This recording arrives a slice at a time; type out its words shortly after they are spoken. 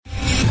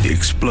The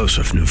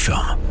explosive new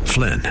film,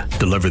 Flynn,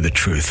 deliver the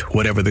truth,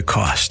 whatever the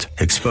cost,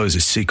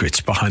 exposes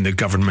secrets behind the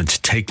government's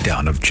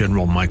takedown of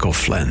General Michael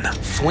Flynn.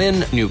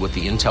 Flynn knew what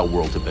the intel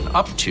world had been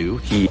up to.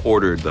 He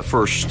ordered the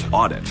first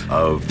audit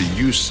of the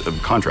use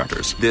of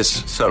contractors.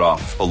 This set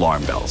off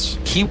alarm bells.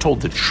 He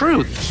told the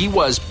truth. He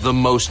was the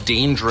most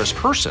dangerous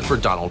person for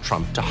Donald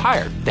Trump to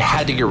hire. They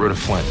had to get rid of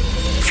Flynn.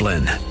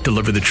 Flynn,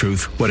 deliver the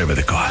truth, whatever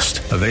the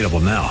cost. Available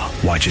now.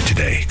 Watch it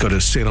today. Go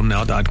to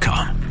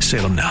salemnow.com.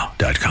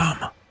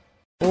 salemnow.com.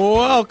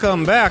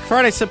 Welcome back.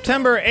 Friday,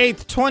 September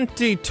 8th,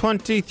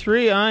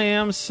 2023. I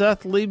am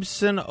Seth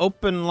Leibson.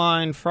 Open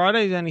Line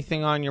Friday.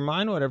 Anything on your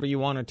mind, whatever you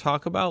want to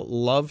talk about,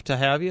 love to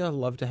have you.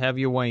 Love to have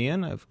you weigh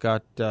in. I've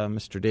got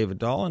Mr. David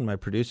Dahl in my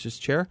producer's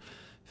chair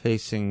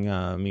facing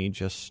me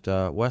just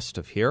west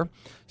of here.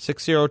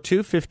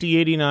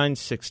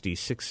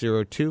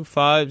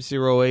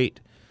 602-5089-60.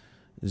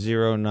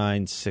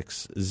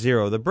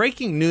 602-508-0960. The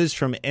breaking news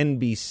from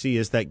NBC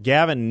is that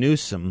Gavin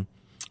Newsom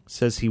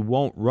says he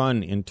won't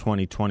run in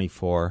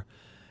 2024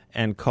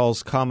 and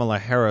calls Kamala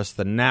Harris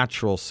the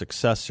natural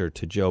successor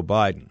to Joe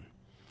Biden.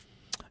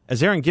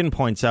 As Aaron Ginn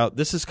points out,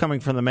 this is coming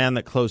from the man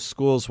that closed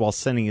schools while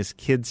sending his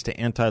kids to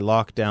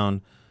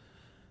anti-lockdown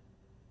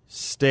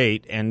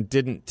state and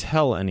didn't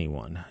tell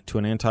anyone, to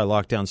an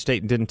anti-lockdown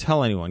state and didn't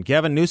tell anyone.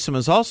 Gavin Newsom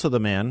is also the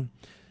man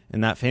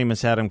in that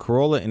famous Adam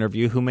Carolla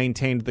interview who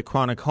maintained the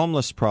chronic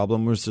homeless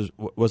problem was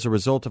a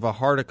result of a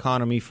hard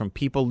economy from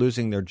people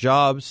losing their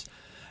jobs,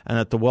 and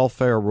that the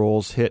welfare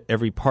rolls hit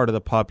every part of the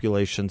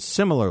population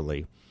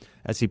similarly,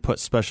 as he put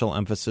special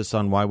emphasis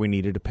on why we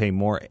needed to pay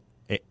more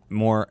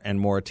and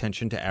more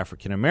attention to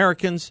African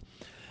Americans,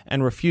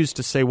 and refused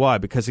to say why,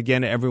 because,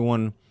 again,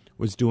 everyone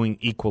was doing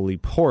equally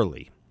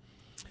poorly.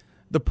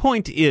 The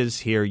point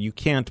is here, you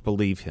can't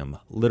believe him,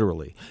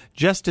 literally,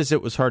 just as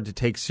it was hard to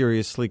take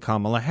seriously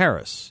Kamala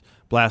Harris,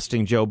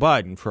 blasting Joe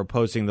Biden for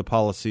opposing the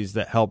policies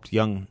that helped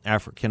young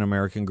African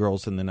American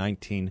girls in the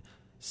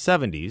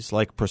 1970s,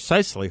 like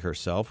precisely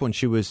herself, when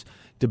she was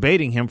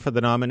debating him for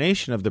the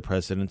nomination of the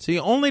presidency,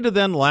 only to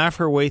then laugh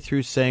her way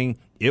through saying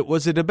it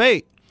was a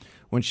debate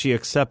when she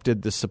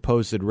accepted the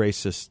supposed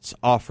racist's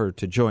offer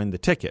to join the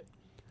ticket.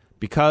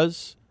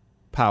 Because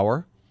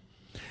power.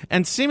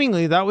 And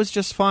seemingly that was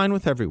just fine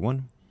with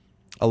everyone.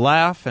 A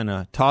laugh and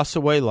a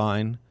toss-away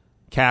line,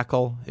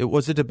 cackle, it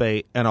was a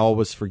debate, and all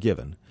was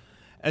forgiven.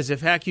 As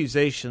if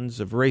accusations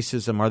of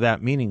racism are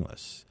that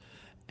meaningless.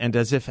 And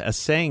as if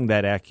saying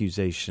that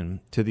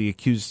accusation to the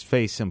accused's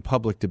face in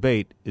public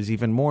debate is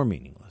even more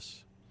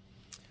meaningless.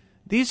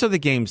 These are the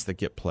games that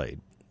get played.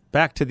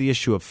 Back to the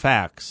issue of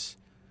facts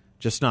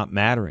just not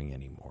mattering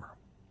anymore.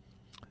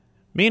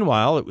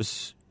 Meanwhile, it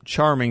was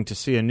charming to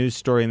see a news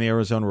story in the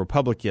Arizona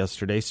Republic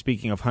yesterday,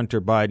 speaking of Hunter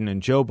Biden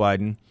and Joe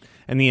Biden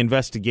and the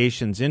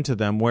investigations into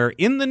them, where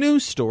in the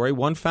news story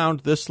one found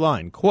this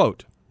line,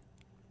 quote,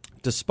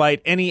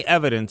 "Despite any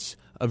evidence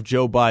of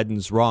Joe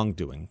Biden's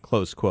wrongdoing,"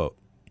 close quote.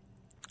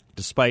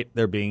 Despite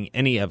there being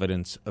any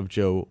evidence of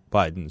Joe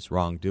Biden's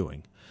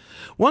wrongdoing.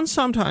 One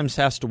sometimes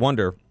has to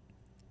wonder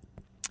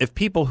if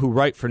people who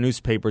write for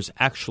newspapers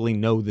actually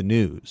know the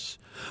news,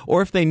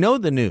 or if they know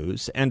the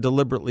news and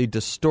deliberately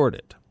distort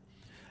it.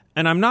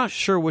 And I'm not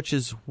sure which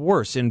is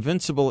worse,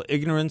 invincible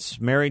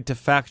ignorance married to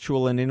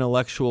factual and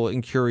intellectual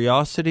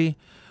incuriosity,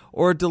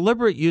 or a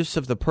deliberate use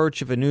of the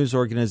perch of a news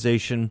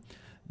organization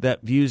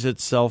that views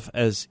itself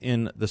as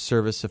in the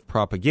service of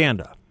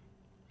propaganda.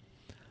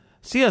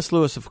 C.S.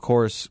 Lewis, of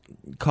course,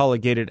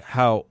 collocated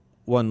how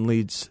one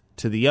leads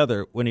to the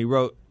other when he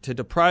wrote, "To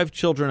deprive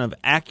children of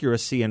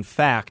accuracy and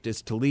fact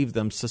is to leave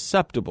them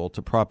susceptible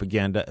to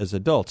propaganda as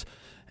adults."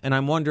 And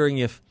I'm wondering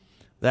if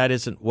that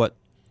isn't what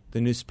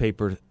the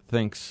newspaper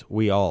thinks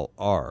we all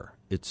are.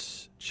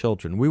 It's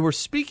children. We were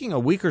speaking a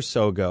week or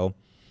so ago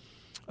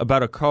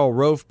about a Karl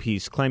Rove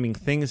piece claiming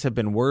things have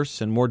been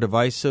worse and more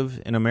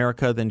divisive in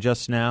America than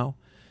just now.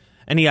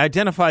 And he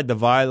identified the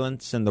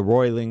violence and the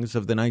roilings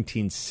of the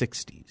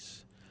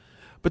 1960s.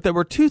 But there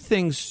were two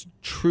things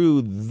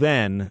true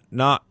then,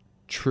 not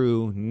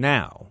true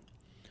now.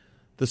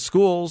 The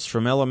schools,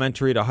 from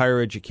elementary to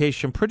higher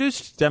education,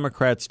 produced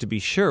Democrats, to be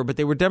sure, but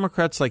they were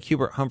Democrats like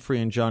Hubert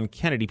Humphrey and John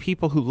Kennedy,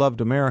 people who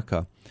loved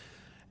America.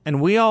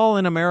 And we all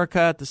in America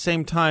at the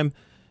same time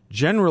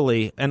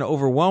generally and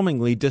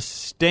overwhelmingly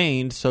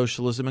disdained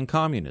socialism and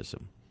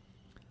communism.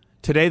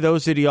 Today,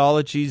 those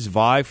ideologies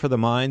vie for the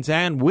minds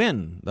and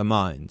win the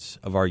minds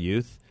of our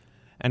youth,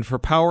 and for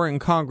power in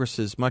Congress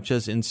as much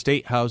as in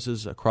state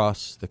houses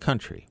across the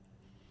country.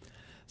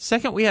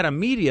 Second, we had a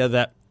media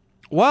that,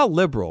 while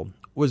liberal,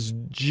 was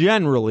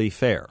generally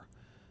fair.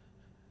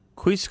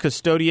 Quis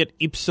custodiet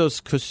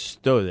ipsos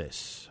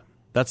custodes.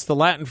 That's the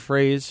Latin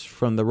phrase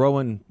from the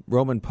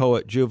Roman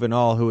poet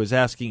Juvenal, who is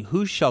asking,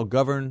 who shall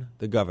govern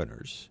the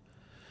governors?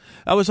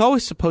 That was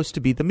always supposed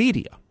to be the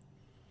media.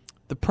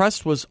 The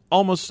press was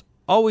almost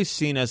always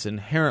seen as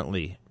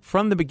inherently,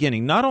 from the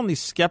beginning, not only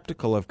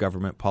skeptical of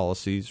government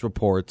policies,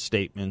 reports,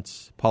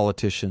 statements,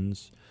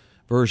 politicians,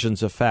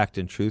 versions of fact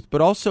and truth, but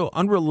also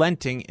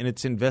unrelenting in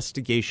its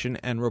investigation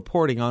and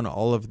reporting on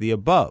all of the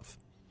above.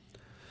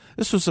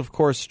 This was, of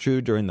course, true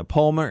during the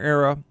Palmer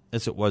era,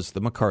 as it was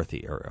the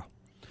McCarthy era.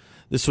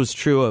 This was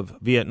true of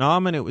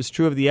Vietnam, and it was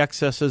true of the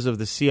excesses of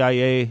the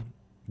CIA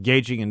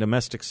engaging in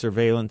domestic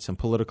surveillance and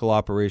political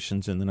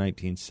operations in the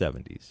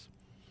 1970s.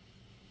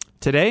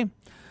 Today,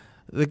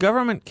 the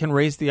government can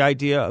raise the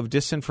idea of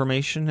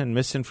disinformation and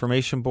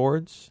misinformation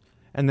boards,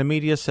 and the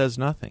media says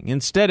nothing.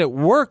 Instead, it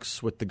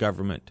works with the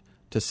government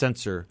to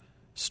censor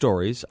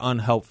stories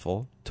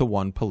unhelpful to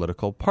one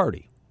political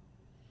party.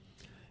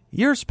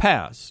 Years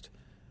past,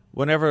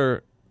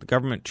 whenever the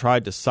government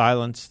tried to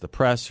silence the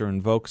press or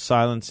invoke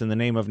silence in the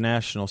name of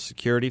national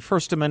security,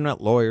 First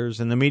Amendment lawyers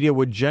and the media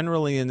would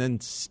generally and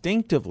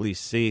instinctively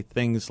see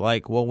things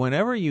like, well,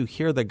 whenever you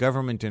hear the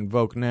government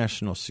invoke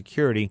national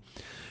security,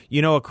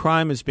 you know a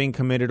crime is being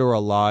committed or a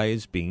lie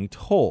is being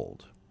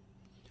told.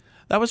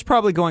 That was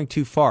probably going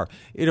too far.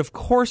 It, of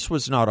course,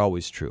 was not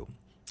always true,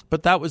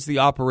 but that was the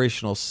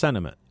operational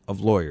sentiment of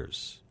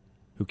lawyers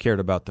who cared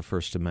about the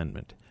First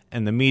Amendment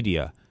and the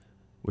media,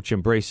 which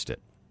embraced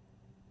it.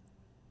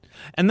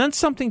 And then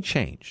something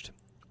changed,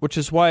 which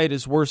is why it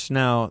is worse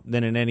now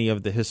than in any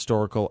of the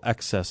historical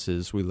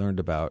excesses we learned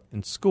about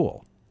in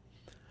school.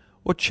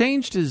 What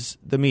changed is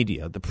the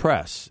media, the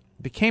press,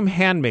 became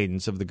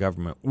handmaidens of the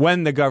government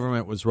when the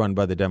government was run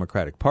by the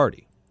Democratic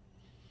Party.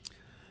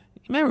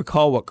 You may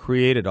recall what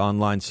created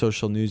online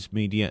social news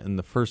media in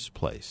the first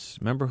place.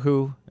 Remember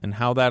who and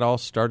how that all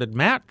started?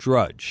 Matt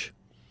Drudge.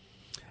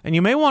 And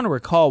you may want to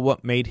recall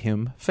what made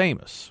him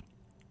famous.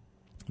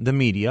 The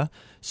media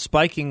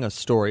spiking a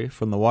story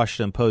from the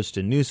Washington Post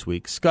and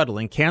Newsweek,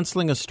 scuttling,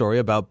 canceling a story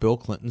about Bill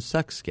Clinton's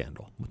sex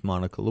scandal with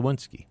Monica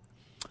Lewinsky.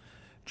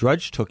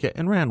 Drudge took it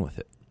and ran with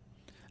it,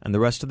 and the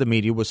rest of the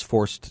media was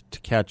forced to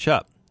catch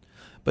up.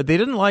 But they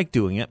didn't like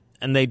doing it,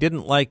 and they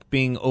didn't like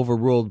being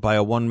overruled by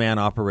a one-man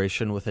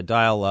operation with a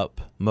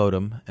dial-up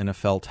modem and a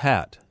felt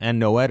hat, and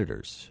no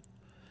editors.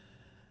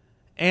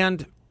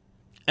 And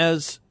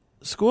as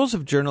schools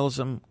of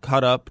journalism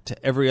caught up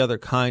to every other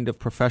kind of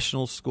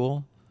professional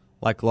school,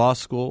 like law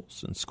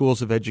schools and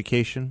schools of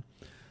education,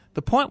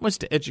 the point was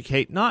to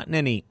educate not in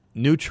any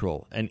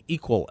neutral and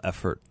equal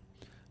effort,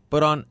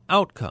 but on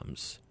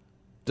outcomes,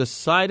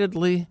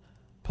 decidedly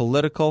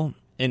political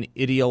and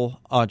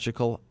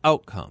ideological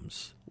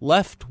outcomes,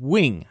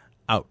 left-wing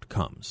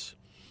outcomes.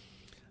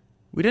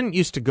 We didn't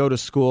used to go to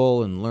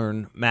school and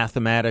learn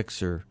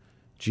mathematics or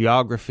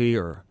geography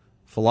or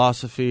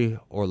philosophy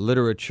or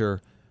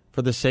literature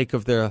for the sake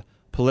of their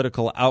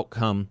political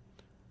outcome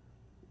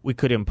we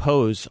could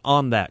impose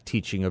on that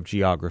teaching of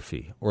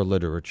geography or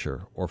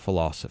literature or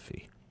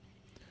philosophy.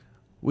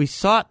 We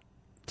sought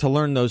to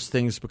learn those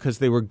things because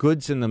they were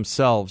goods in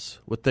themselves,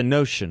 with the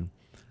notion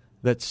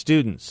that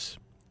students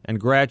and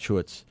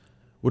graduates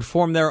would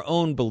form their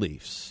own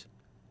beliefs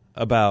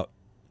about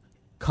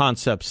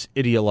concepts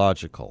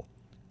ideological,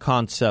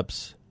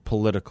 concepts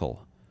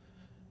political,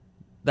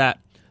 that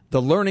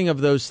the learning of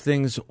those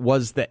things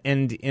was the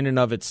end in and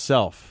of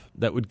itself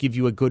that would give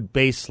you a good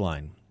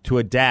baseline to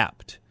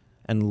adapt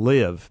and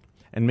live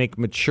and make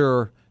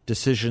mature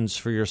decisions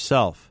for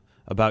yourself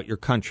about your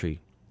country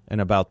and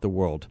about the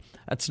world.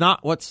 That's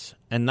not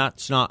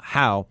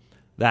how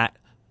that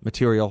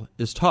material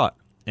is taught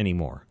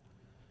anymore.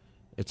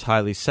 It's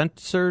highly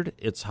censored,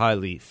 it's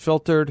highly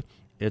filtered,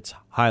 it's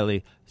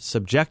highly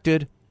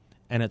subjected,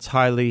 and it's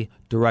highly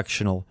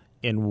directional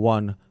in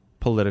one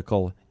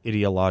political,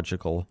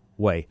 ideological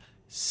way.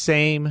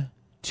 Same,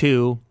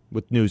 too,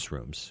 with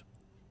newsrooms.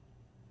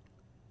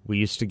 We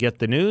used to get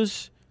the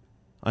news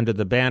under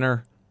the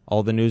banner,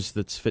 all the news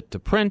that's fit to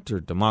print, or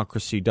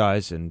democracy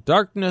dies in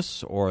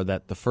darkness, or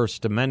that the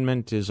First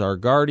Amendment is our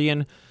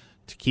guardian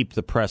to keep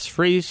the press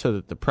free so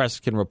that the press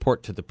can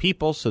report to the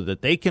people so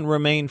that they can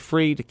remain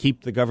free to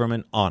keep the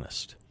government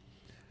honest.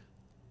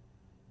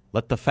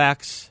 Let the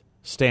facts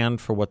stand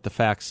for what the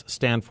facts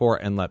stand for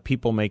and let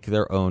people make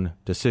their own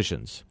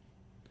decisions.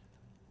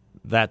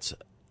 That's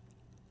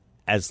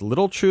as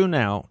little true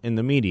now in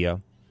the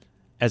media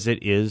as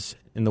it is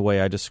in the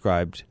way I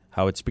described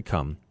how it's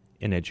become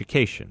in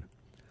education.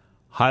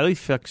 Highly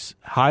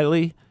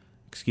subjected,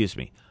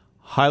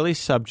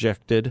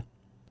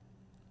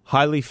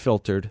 highly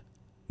filtered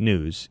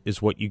news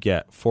is what you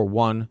get for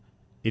one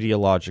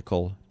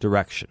ideological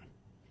direction,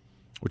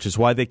 which is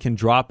why they can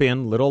drop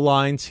in little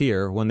lines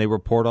here when they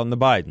report on the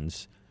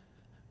Bidens,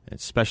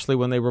 especially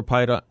when they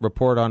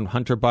report on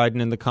Hunter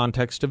Biden in the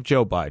context of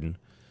Joe Biden,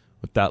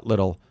 with that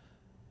little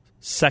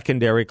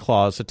secondary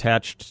clause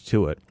attached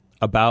to it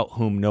about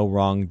whom no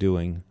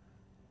wrongdoing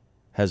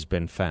has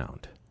been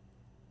found.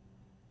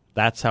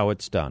 That's how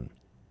it's done.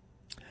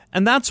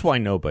 And that's why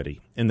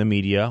nobody in the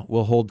media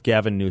will hold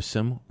Gavin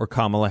Newsom or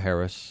Kamala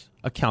Harris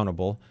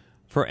accountable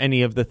for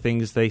any of the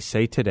things they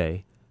say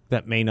today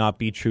that may not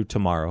be true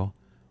tomorrow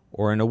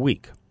or in a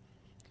week.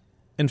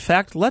 In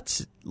fact,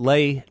 let's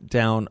lay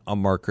down a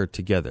marker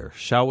together,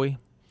 shall we?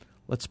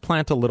 Let's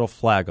plant a little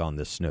flag on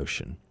this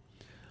notion.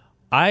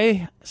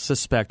 I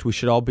suspect we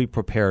should all be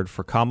prepared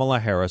for Kamala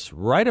Harris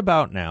right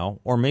about now,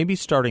 or maybe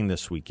starting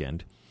this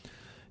weekend,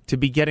 to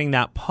be getting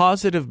that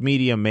positive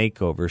media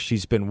makeover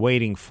she's been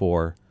waiting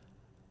for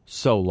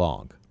so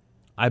long.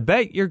 I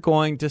bet you're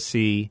going to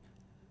see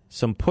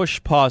some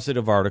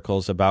push-positive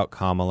articles about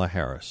Kamala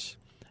Harris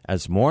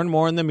as more and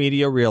more in the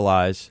media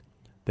realize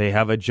they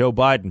have a Joe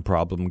Biden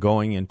problem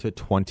going into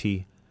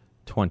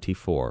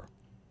 2024.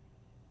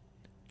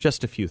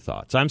 Just a few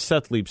thoughts. I'm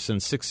Seth Leibson,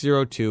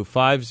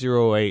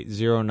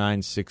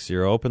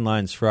 602-508-0960. Open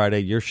Lines Friday.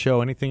 Your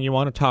show. Anything you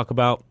want to talk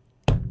about,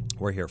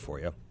 we're here for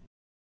you.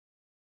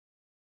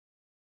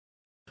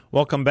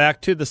 Welcome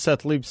back to the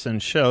Seth Leibson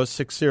Show,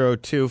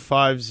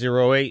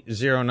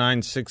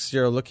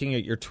 602-508-0960. Looking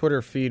at your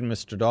Twitter feed,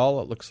 Mr.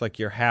 Dahl, it looks like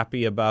you're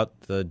happy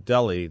about the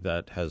deli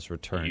that has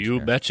returned. You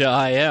here. betcha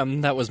I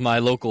am. That was my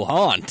local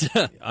haunt.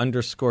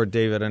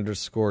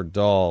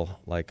 _David_Dahl,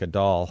 like a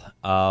doll.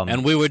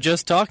 And we were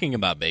just talking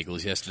about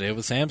bagels yesterday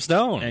with Sam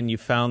Stone. And you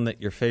found that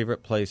your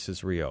favorite place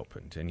is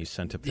reopened, and you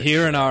sent a picture.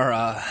 Here in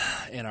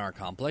our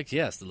complex,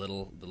 yes, the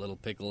little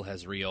pickle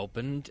has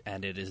reopened,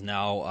 and it is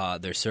now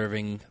they're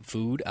serving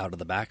food out of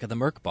the back of the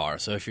Merc Bar.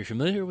 So if you're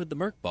familiar with the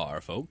Merc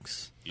Bar,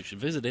 folks, you should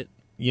visit it.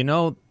 You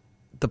know,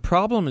 the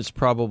problem is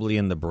probably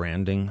in the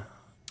branding.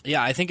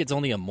 Yeah, I think it's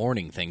only a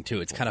morning thing, too.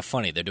 It's kind of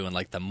funny. They're doing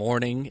like the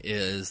morning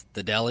is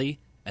the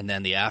deli, and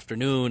then the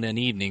afternoon and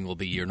evening will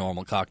be your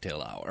normal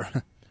cocktail hour.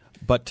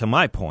 But to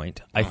my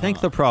point, I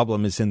think the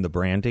problem is in the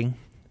branding,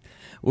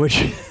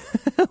 which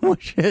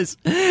is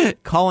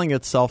calling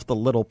itself the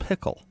Little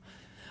Pickle.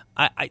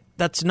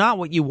 That's not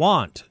what you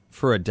want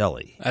for a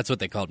deli. That's what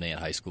they called me in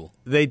high school.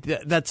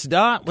 That's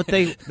not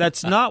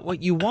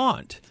what you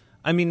want.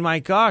 I mean, my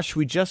gosh,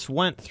 we just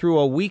went through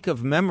a week of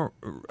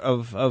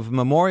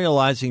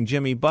memorializing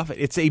Jimmy Buffett.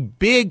 It's a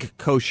big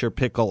kosher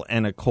pickle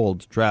and a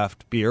cold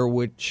draft beer.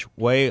 Which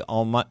way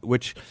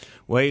Almighty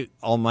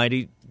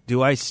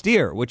do I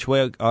steer? Which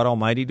way, God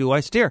Almighty, do I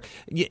steer?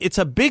 It's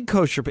a big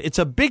kosher. It's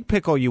a big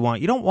pickle you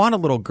want. You don't want a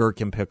little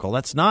gherkin pickle.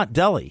 That's not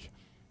deli.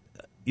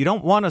 You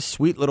don't want a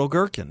sweet little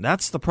gherkin.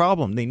 That's the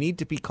problem. They need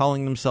to be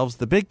calling themselves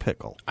the Big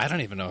Pickle. I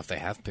don't even know if they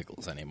have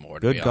pickles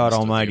anymore. Good God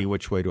Almighty,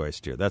 which way do I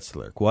steer? That's the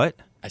lyric. What?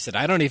 I said,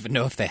 I don't even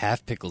know if they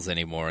have pickles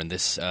anymore in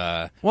this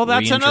well,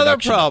 that's another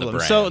problem.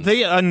 So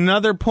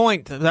another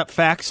point that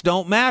facts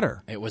don't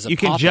matter. It was you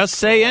can just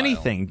say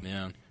anything.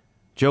 Yeah.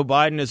 Joe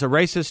Biden is a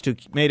racist who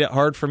made it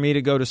hard for me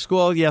to go to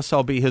school. Yes,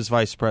 I'll be his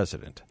vice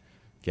president.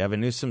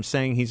 Gavin Newsom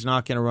saying he's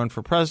not going to run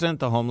for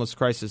president. The homeless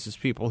crisis is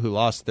people who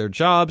lost their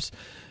jobs.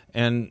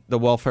 And the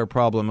welfare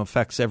problem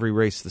affects every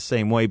race the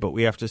same way, but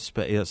we have to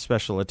pay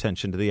special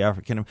attention to the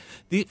African.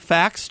 The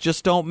facts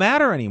just don't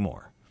matter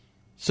anymore.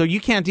 So you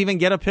can't even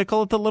get a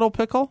pickle at the Little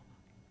Pickle?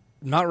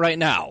 Not right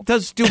now.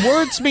 Do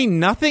words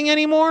mean nothing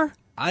anymore?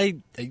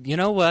 You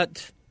know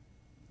what?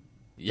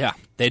 Yeah,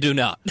 they do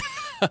not.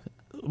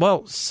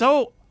 Well,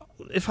 so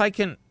if I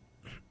can,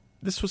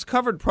 this was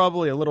covered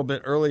probably a little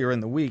bit earlier in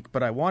the week,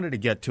 but I wanted to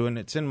get to it, and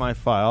it's in my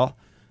file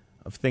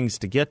of things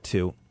to get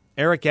to.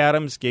 Eric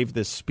Adams gave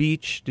this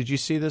speech. Did you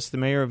see this? The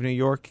mayor of New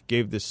York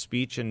gave this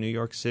speech in New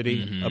York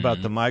City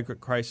about the migrant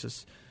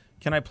crisis.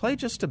 Can I play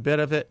just a bit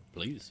of it?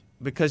 Please.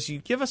 Because you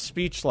give a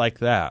speech like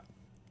that,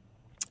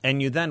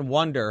 and you then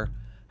wonder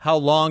how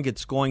long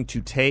it's going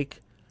to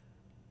take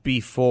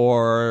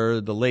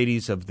before the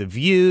ladies of The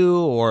View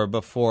or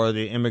before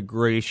the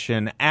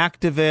immigration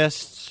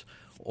activists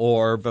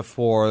or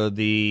before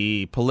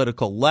the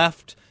political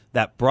left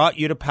that brought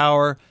you to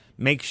power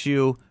makes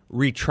you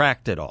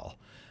retract it all.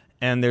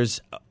 And there's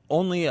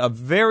only a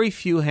very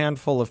few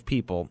handful of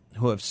people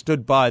who have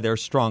stood by their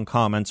strong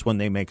comments when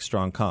they make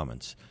strong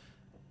comments.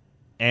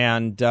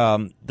 And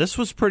this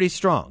was pretty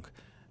strong.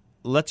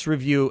 Let's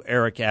review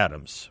Eric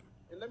Adams.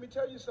 And let me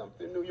tell you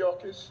something, New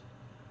Yorkers.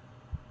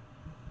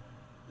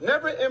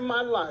 Never in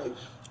my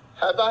life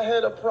have I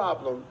had a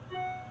problem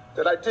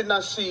that I did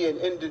not see an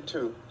ending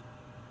to.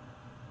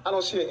 I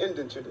don't see an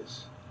ending to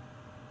this.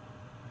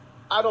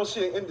 I don't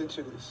see an ending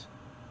to this.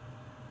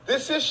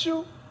 This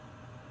issue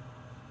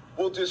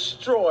will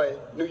destroy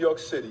New York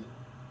City.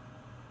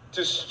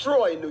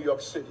 Destroy New York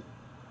City.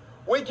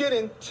 We're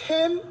getting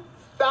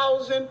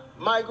 10,000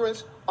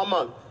 migrants a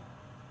month.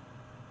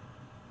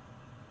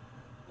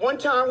 One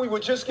time we were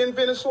just getting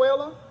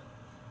Venezuela.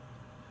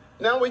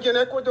 Now we're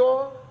getting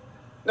Ecuador.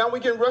 Now we're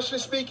getting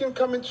Russian-speaking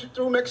coming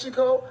through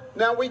Mexico.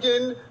 Now we're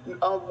getting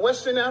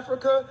Western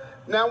Africa.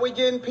 Now we're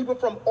getting people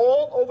from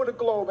all over the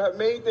globe have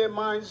made their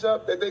minds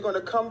up that they're going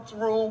to come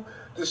through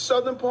the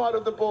southern part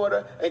of the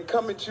border and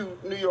come into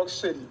New York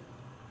City.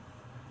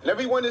 And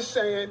everyone is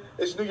saying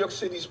it's New York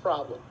City's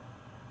problem.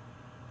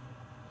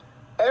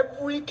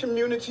 Every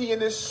community in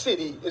this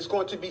city is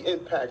going to be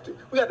impacted.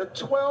 We had a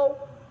 $12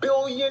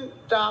 billion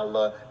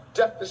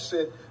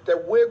deficit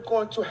that we're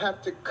going to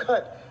have to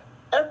cut.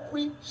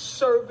 Every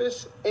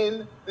service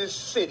in this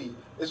city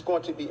is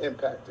going to be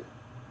impacted.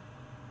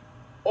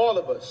 All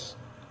of us.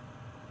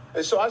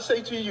 And so I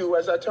say to you,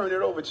 as I turn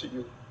it over to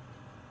you,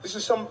 this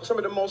is some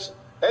of the most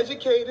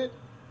educated,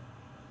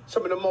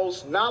 some of the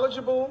most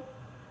knowledgeable,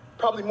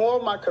 probably more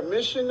of my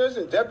commissioners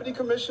and deputy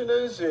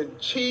commissioners and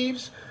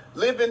chiefs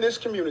live in this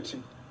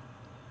community.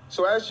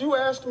 So as you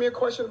ask me a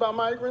question about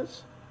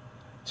migrants,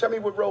 tell me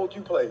what role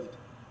you played.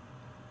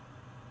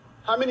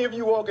 How many of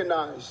you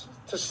organized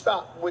to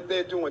stop what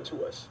they're doing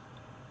to us?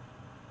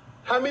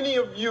 How many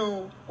of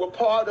you were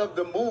part of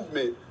the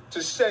movement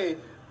to say,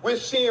 we're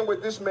seeing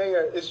what this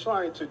mayor is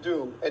trying to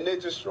do, and they're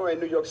destroying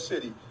New York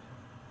City?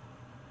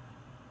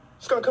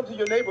 It's going to come to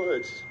your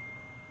neighborhoods.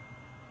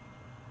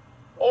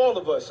 All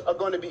of us are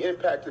going to be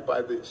impacted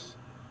by this.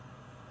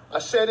 I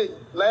said it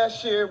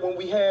last year when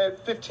we had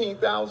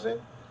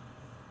 15,000.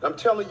 I'm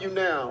telling you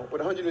now,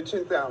 with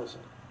 110,000,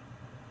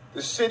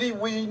 the city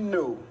we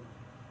knew,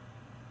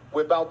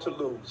 we're about to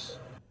lose.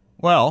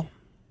 Well,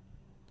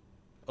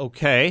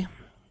 okay.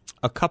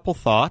 A couple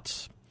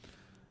thoughts.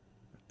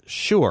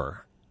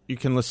 Sure, you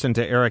can listen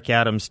to Eric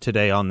Adams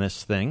today on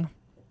this thing,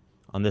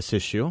 on this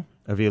issue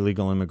of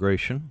illegal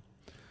immigration.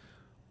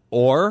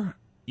 Or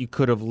you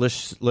could have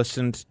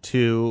listened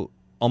to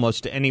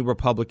almost any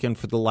Republican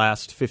for the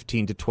last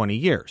 15 to 20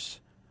 years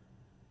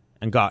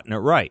and gotten it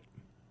right.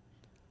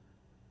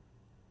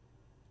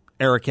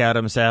 Eric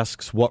Adams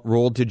asks, what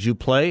role did you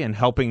play in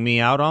helping me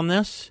out on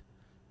this?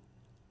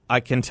 I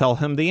can tell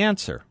him the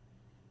answer.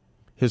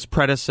 His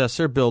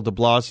predecessor, Bill de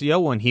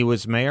Blasio, when he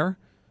was mayor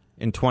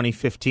in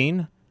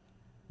 2015,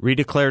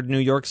 redeclared New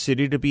York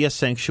City to be a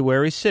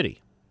sanctuary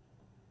city.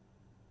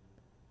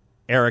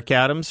 Eric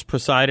Adams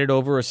presided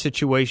over a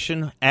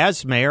situation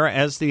as mayor,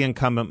 as the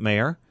incumbent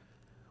mayor,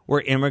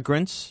 where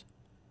immigrants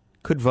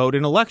could vote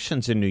in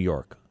elections in New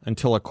York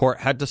until a court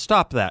had to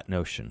stop that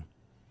notion.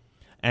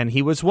 And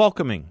he was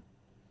welcoming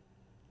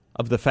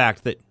of the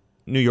fact that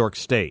New York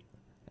State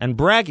and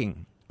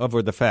bragging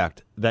over the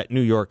fact that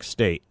New York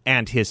State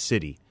and his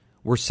city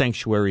were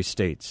sanctuary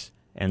states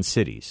and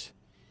cities.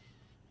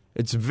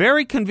 It's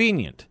very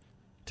convenient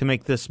to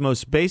make this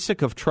most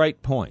basic of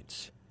trite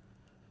points,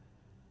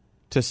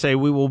 to say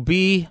we will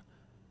be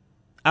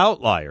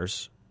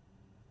outliers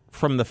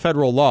from the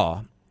federal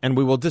law and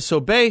we will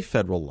disobey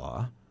federal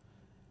law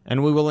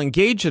and we will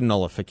engage in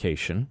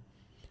nullification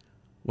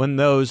when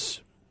those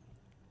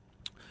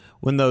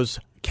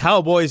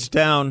cowboys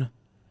down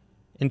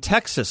in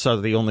Texas are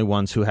the only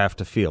ones who have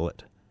to feel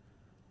it,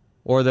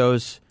 or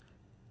those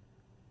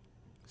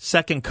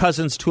second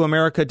cousins to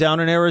America down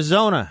in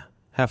Arizona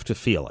have to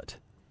feel it.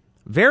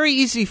 Very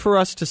easy for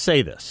us to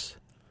say this.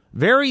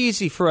 Very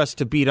easy for us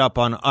to beat up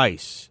on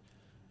ICE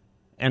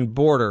and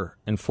border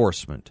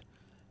enforcement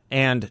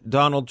and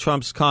Donald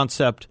Trump's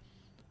concept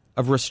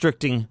of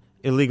restricting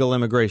illegal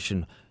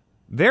immigration.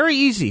 Very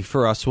easy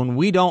for us when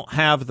we don't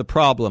have the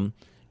problem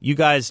you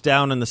guys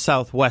down in the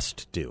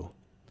Southwest do.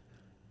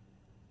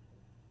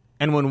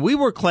 And when we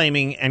were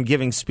claiming and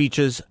giving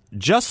speeches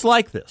just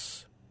like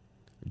this,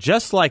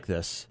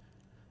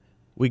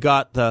 we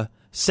got the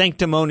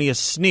sanctimonious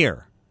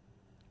sneer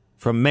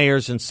from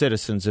mayors and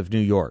citizens of New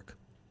York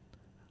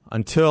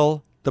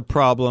until the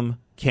problem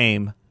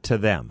came to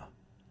them.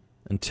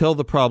 Until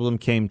the problem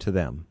came to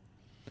them.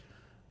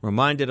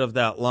 Reminded of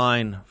that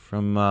line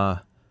from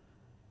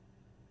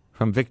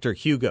Victor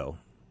Hugo,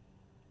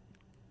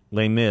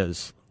 Les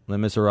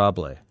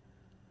Miserables,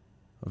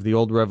 of the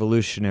old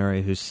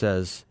revolutionary who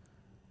says,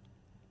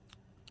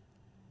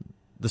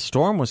 the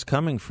storm was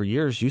coming for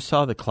years. You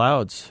saw the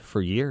clouds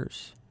for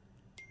years.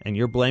 And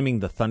you're blaming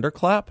the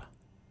thunderclap?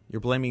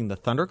 You're blaming the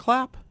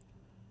thunderclap?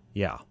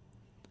 Yeah.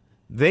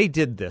 They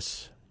did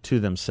this to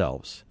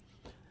themselves.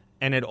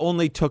 And it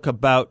only took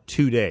about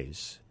 2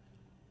 days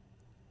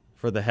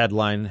for the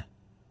headline,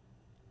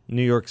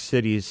 New York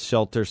City's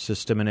shelter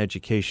system and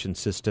education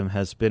system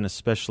has been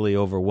especially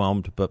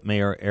overwhelmed, but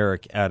Mayor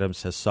Eric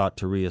Adams has sought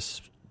to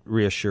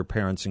reassure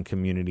parents and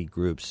community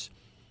groups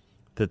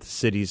that the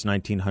city's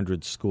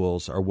 1,900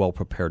 schools are well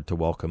prepared to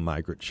welcome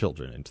migrant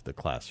children into the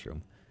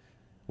classroom.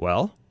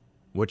 Well,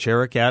 which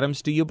Eric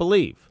Adams do you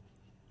believe?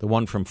 The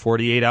one from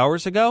 48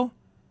 hours ago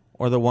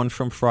or the one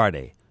from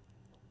Friday?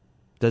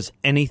 Does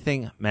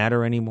anything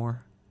matter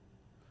anymore?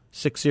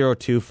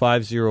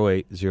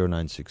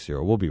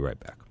 602-508-0960. We'll be right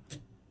back.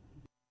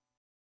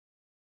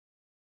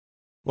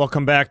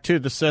 Welcome back to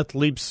the Seth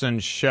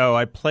Leibsohn Show.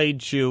 I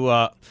played you,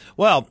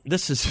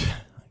 this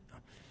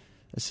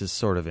is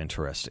sort of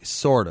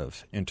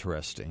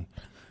interesting.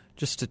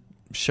 Just to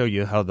show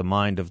you how the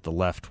mind of the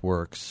left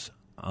works.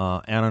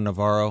 Ana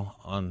Navarro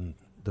on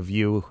The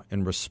View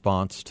in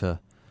response to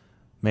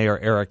Mayor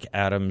Eric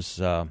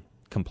Adams'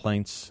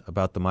 complaints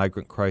about the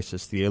migrant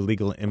crisis, the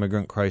illegal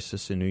immigrant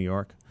crisis in New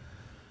York.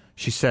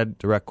 She said,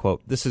 direct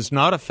quote, "This is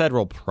not a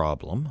federal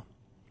problem.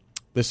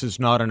 This is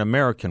not an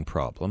American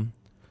problem.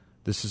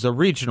 This is a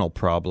regional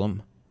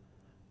problem.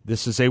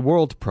 This is a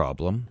world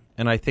problem.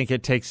 And I think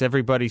it takes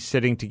everybody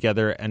sitting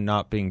together and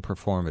not being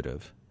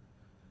performative."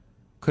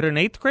 Could an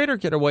 8th grader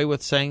get away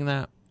with saying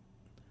that?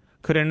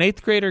 Could an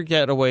 8th grader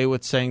get away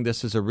with saying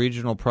this is a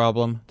regional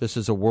problem, this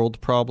is a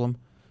world problem?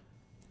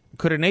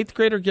 Could an 8th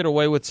grader get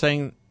away with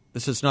saying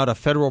this is not a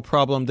federal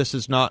problem, this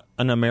is not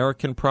an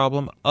American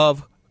problem?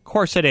 Of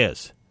course it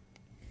is.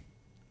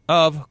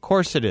 Of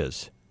course it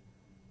is.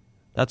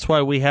 That's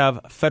why we have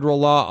federal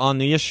law on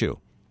the issue.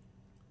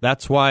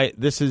 That's why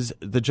this is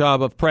the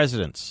job of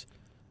presidents.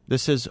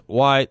 This is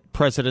why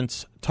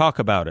presidents talk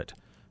about it.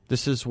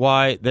 This is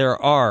why there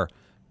are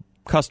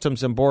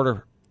Customs and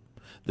Border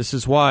This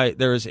is why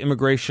there is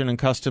Immigration and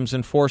Customs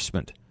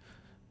Enforcement.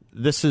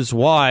 This is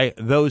why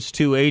those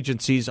two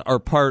agencies are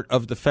part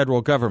of the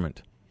federal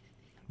government.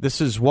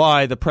 This is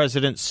why the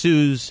president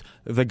sues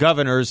the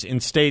governors in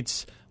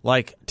states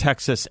like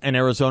Texas and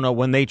Arizona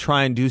when they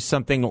try and do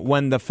something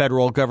when the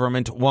federal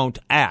government won't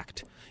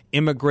act.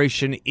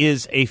 Immigration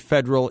is a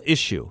federal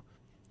issue.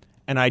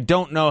 And I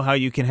don't know how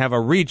you can have a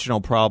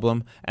regional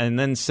problem and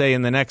then say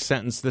in the next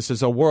sentence this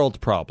is a world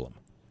problem.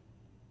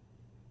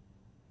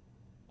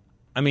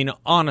 I mean,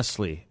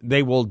 honestly,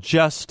 they will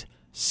just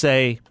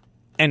say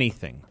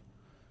anything.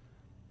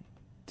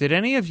 Did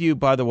any of you,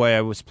 by the way,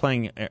 I was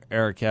playing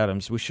Eric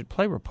Adams. We should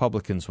play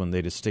Republicans when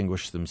they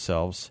distinguish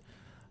themselves.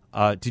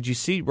 Did you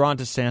see Ron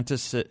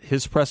DeSantis at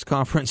his press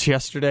conference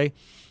yesterday?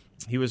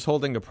 He was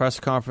holding a press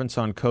conference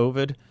on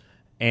COVID,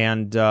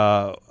 and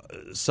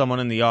someone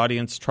in the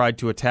audience tried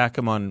to attack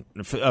him on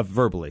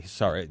verbally.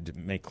 Sorry, to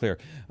make clear,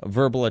 a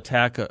verbal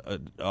attack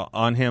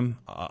on him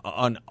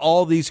on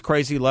all these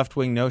crazy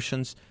left-wing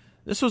notions.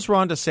 This was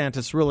Ron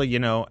DeSantis really,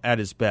 at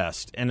his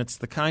best, and it's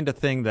the kind of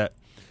thing that,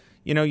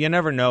 you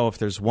never know if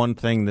there's one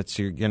thing that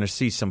you're going to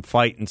see some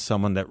fight in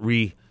someone that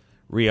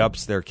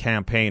re-ups their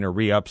campaign or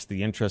re-ups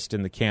the interest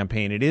in the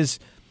campaign. It is,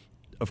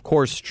 of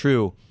course,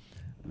 true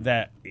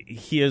that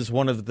he is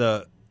one of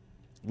the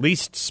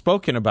least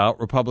spoken about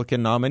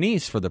Republican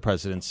nominees for the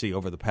presidency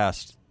over the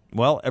past,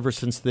 ever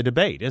since the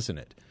debate, isn't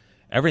it?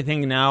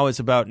 Everything now is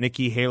about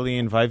Nikki Haley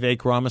and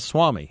Vivek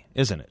Ramaswamy,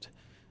 isn't it?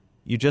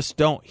 You just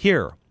don't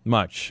hear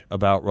much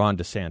about Ron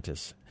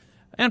DeSantis.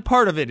 And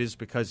part of it is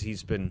because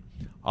he's been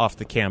off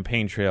the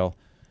campaign trail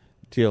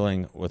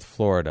dealing with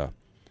Florida.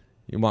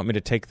 You want me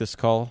to take this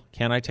call?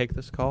 Can I take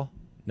this call?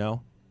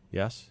 No?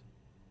 Yes?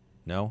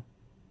 No?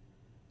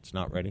 It's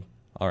not ready?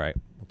 All right.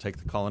 We'll take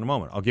the call in a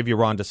moment. I'll give you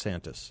Ron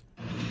DeSantis.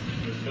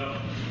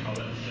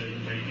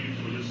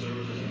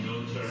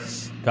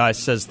 Guy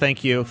says,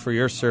 thank you for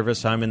your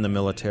service. I'm in the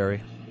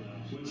military.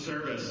 What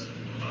service?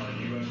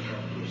 U.S. Air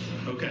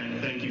Force. Okay,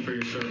 thank you for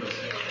your service.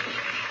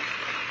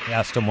 I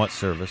asked him what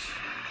service.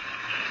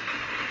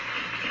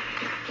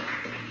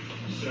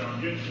 So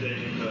I'm here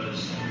today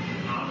because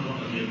I'm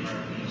one of the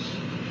Americans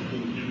who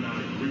do not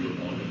agree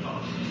with all your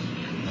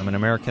policies. I'm an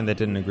American that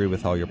didn't agree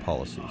with all your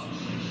policies.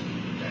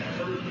 That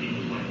hurt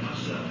people like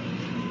myself,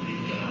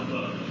 people that I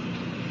love,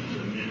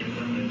 the men and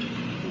women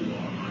who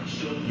are my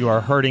children. You are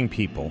hurting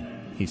people,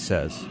 he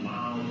says,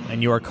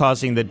 and you are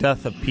causing the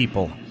death of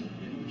people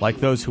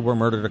like those who were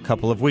murdered a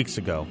couple of weeks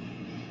ago.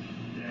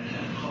 That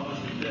have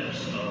caused the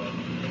deaths of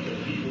the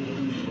people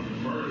who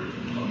were murdered a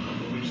couple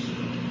of weeks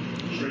ago.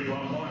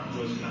 Trayvon Martin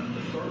was not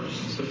the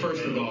first. So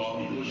first of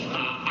all,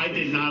 I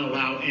did not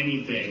allow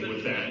anything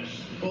with that.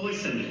 Well,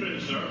 listen,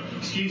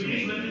 excuse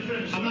me.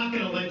 I'm not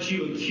going to let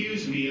you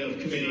accuse me of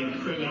committing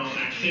criminal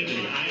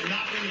activity. I am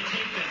not going to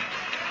take that.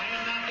 I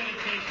am not going to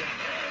take that.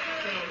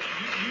 So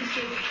you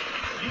should,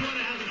 you want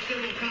to have a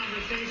civil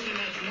conversation,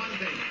 that's one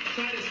thing.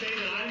 Try to say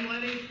that I'm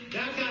letting,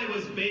 that guy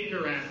was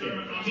Baker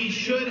acting. He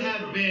should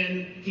have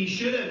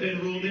been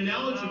ruled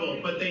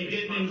ineligible, but they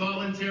didn't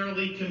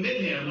involuntarily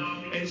commit him,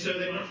 and so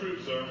they were.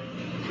 Truth, sir.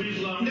 Please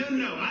allow me.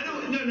 No.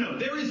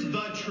 There is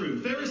the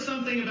truth. There is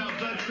something about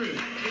the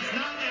truth. It's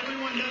not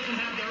everyone doesn't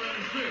have their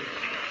own truth.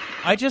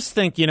 I just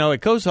think,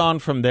 it goes on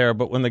from there,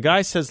 but when the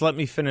guy says, let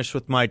me finish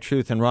with my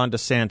truth, and Ron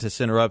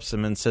DeSantis interrupts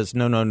him and says,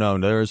 no,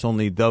 there is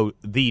only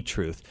the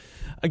truth.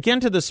 Again,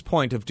 to this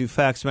point of do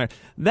facts matter,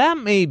 that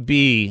may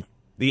be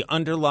the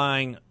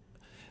underlying,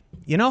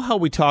 how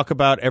we talk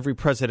about every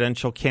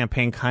presidential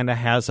campaign kind of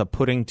has a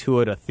putting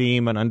to it, a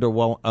theme, an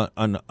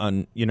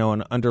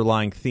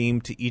underlying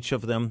theme to each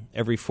of them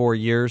every 4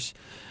 years.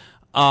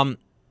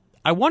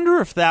 I wonder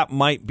if that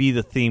might be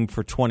the theme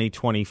for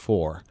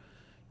 2024.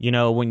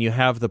 When you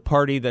have the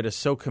party that is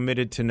so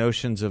committed to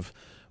notions of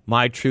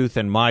my truth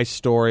and my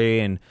story,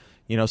 and,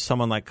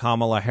 someone like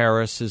Kamala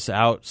Harris is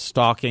out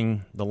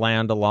stalking the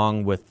land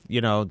along with,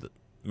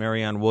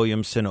 Marianne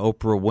Williamson,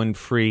 Oprah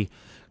Winfrey,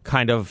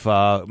 kind of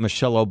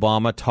Michelle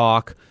Obama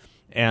talk,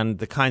 and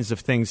the kinds of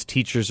things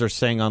teachers are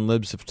saying on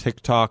Libs of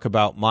TikTok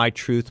about my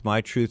truth,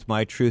 my truth,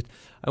 my truth.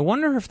 I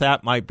wonder if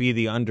that might be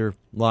the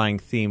underlying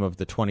theme of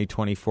the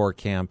 2024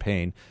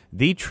 campaign,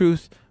 the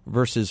truth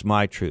versus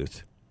my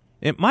truth.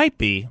 It might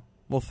be.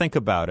 We'll think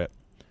about it.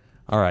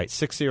 All right,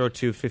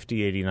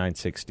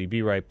 602-5089-60.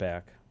 Be right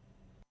back.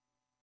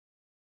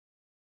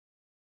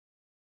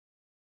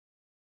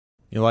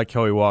 You like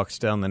how he walks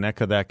down the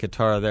neck of that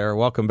guitar there?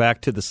 Welcome back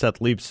to the Seth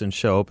Leibsohn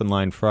Show, Open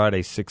Line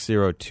Friday,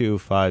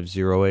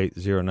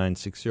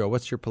 602-508-0960.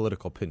 What's your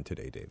political pin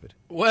today, David?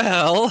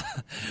 Well,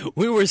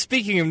 we were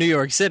speaking of New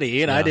York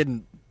City, and I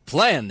didn't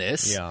plan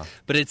this,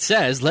 but it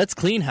says, let's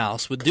clean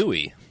house with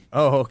Dewey.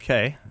 Oh,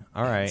 okay.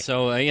 All right.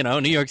 So,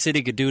 New York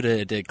City could do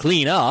to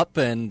clean up,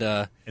 and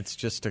it's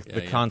just the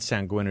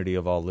consanguinity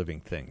of all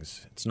living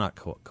things. It's not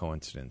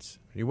coincidence.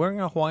 Are you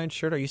wearing a Hawaiian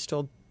shirt? Are you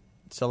still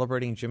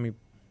celebrating Jimmy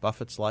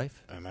Buffett's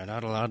life? Am I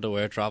not allowed to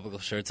wear tropical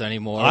shirts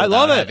anymore? I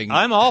love it.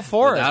 I'm all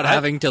for it. Without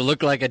having to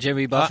look like a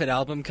Jimmy Buffett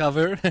album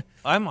cover?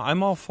 I'm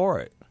all for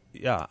it.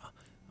 Yeah,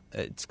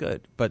 it's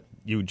good. But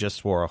you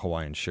just wore a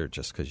Hawaiian shirt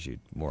just because you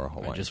wore a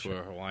Hawaiian I just shirt?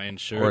 wore a Hawaiian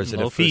shirt. Or is it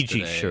and a loafers Fiji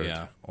today, shirt?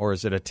 Yeah. Or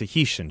is it a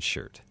Tahitian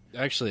shirt?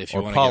 Actually, if you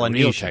Or want to get real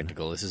Polynesian.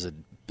 technical, this is a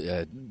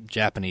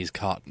Japanese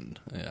cotton.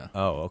 Yeah.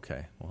 Oh,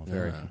 okay. Well,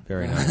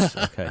 very nice.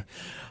 Okay.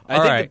 I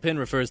All think right. the pin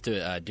refers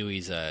to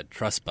Dewey's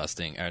trust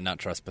busting, or not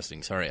trust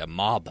busting, sorry, a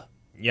mob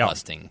Yeah.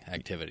 busting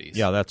activities.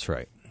 Yeah, that's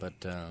right. But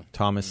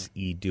Thomas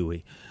E.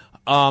 Dewey.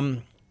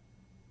 I'm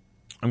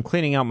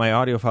cleaning out my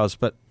audio files,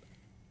 but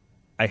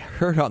I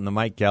heard on the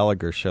Mike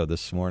Gallagher show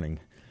this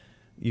morning.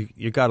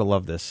 You got to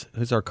love this.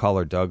 Who's our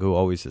caller, Doug, who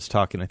always is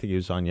talking? I think he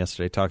was on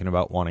yesterday talking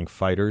about wanting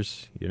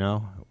fighters. You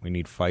know, we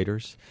need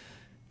fighters.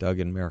 Doug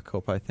in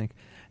Maricopa, I think.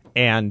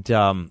 And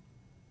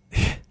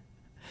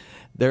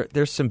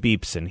there's some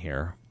beeps in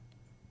here,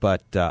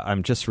 but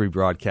I'm just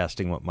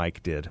rebroadcasting what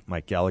Mike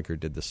Gallagher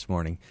did this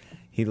morning.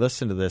 He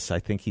listened to this. I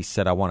think he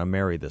said, "I want to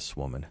marry this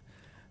woman."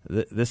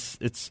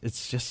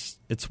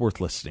 It's worth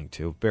listening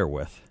to. Bear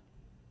with.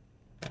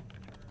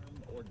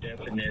 Or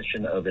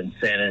definition of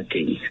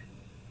insanity.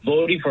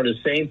 Voting for the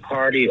same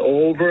party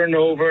over and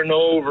over and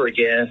over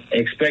again,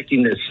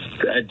 expecting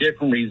a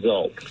different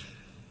result.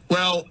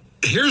 Well,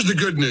 here's the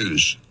good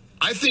news.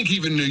 I think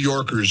even New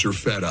Yorkers are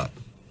fed up.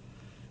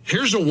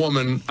 Here's a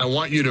woman I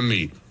want you to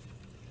meet.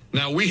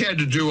 Now, we had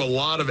to do a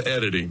lot of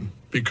editing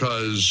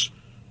because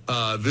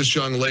this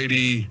young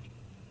lady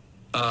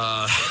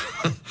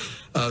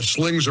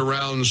slings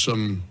around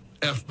some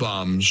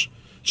F-bombs.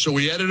 So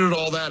we edited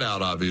all that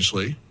out,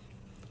 obviously.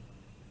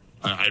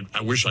 I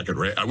wish I could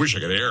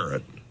air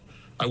it.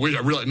 I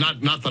really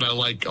not that I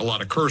like a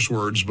lot of curse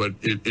words, but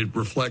it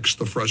reflects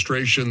the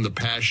frustration, the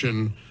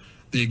passion,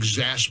 the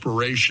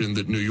exasperation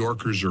that New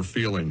Yorkers are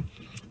feeling.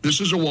 This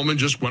is a woman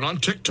just went on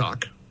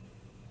TikTok,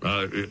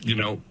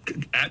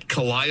 at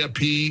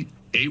Calliope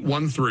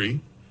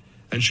 813,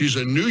 and she's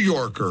a New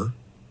Yorker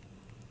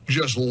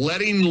just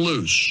letting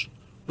loose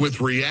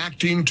with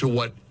reacting to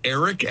what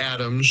Eric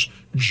Adams,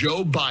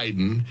 Joe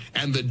Biden,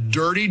 and the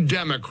dirty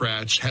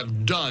Democrats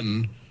have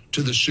done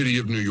to the city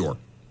of New York.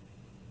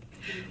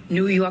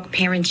 New York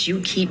parents,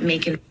 you keep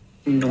making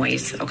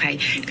noise, okay?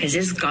 Because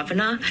this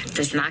governor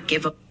does not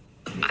give a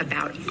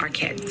about our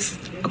kids,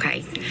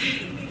 okay?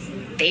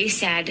 They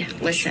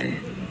said, listen,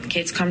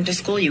 kids come to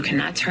school, you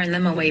cannot turn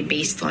them away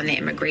based on their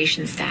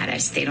immigration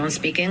status. They don't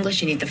speak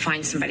English, you need to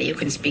find somebody who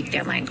can speak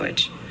their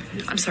language.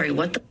 I'm sorry,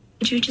 what the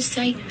did you just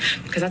say?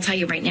 Because I'll tell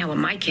you right now, when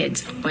my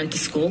kids went to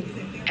school,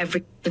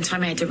 every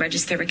time I had to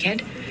register a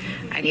kid,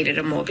 I needed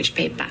a mortgage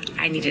paper,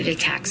 I needed a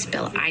tax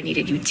bill, I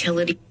needed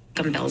utility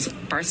bills,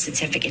 birth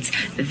certificates,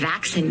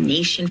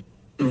 vaccination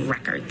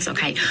records,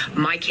 okay?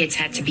 My kids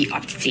had to be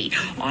up to date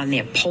on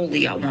their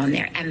polio, on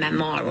their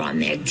MMR, on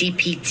their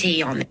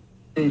DPT, on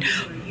their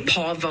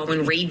parvo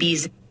and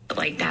rabies,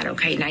 like that,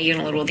 okay? Now you're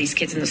going to let all these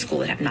kids in the school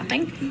that have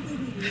nothing?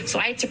 So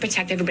I had to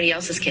protect everybody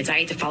else's kids. I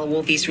had to follow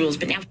all these rules,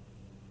 but now I'm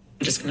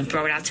just going to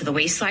throw it out to the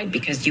wayside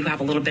because you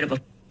have a little bit of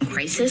a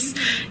crisis.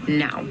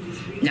 No,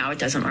 it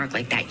doesn't work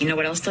like that. You know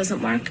what else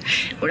doesn't work?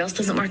 What else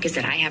doesn't work is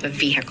that I have a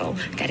vehicle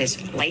that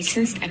is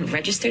licensed and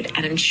registered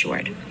and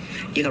insured.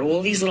 You got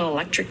all these little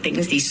electric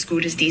things, these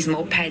scooters, these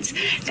mopeds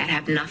that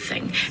have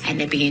nothing, and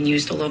they're being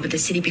used all over the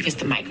city because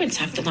the migrants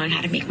have to learn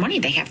how to make money.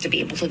 They have to be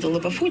able to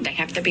deliver food. They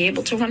have to be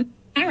able to run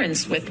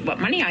errands with what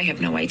money, I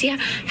have no idea.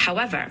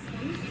 However,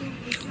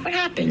 what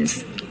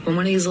happens when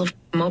one of these little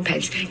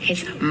mopeds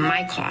hits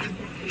my car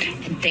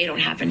and they don't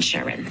have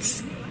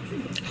insurance?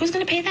 Who's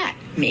going to pay that?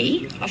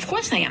 Me? Of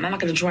course I am. I'm not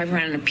going to drive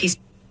around in a piece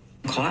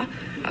of car,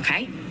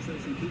 okay?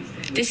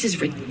 This is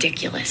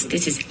ridiculous.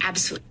 This is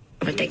absolutely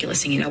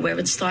ridiculous. And you know where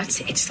it starts?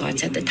 It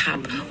starts at the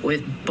top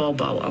with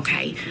Bobo,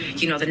 okay?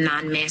 You know, the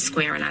non-mask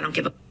wearing, I don't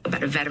give a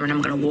about a veteran.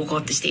 I'm going to walk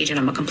off the stage and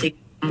I'm a complete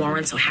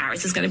moron. So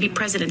Harris is going to be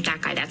president,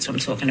 that guy. That's what I'm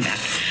talking about,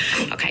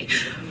 okay?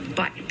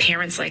 But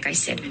parents, like I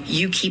said,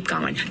 you keep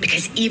going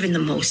because even the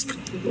most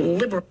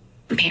liberal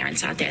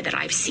parents out there that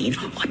I've seen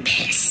are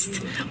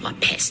pissed.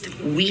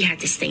 We had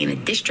to stay in a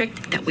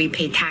district that we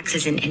pay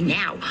taxes in, and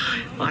now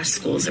our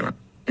schools are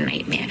a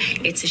nightmare.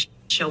 It's a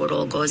show. It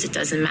all goes. It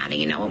doesn't matter.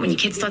 You know what? When your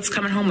kid starts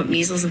coming home with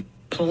measles and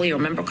polio,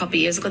 remember a couple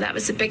of years ago that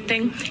was a big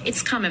thing?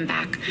 It's coming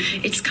back.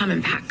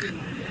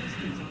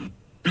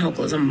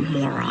 Hochul's a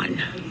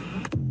moron.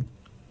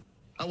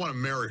 I want to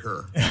marry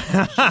her.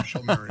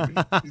 She'll marry me.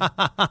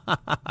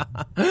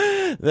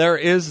 There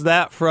is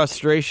that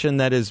frustration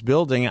that is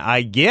building.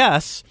 I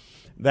guess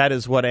that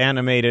is what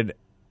animated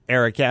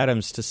Eric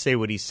Adams to say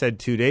what he said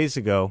 2 days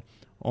ago,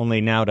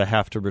 only now to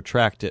have to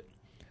retract it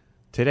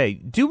today.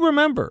 Do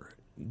remember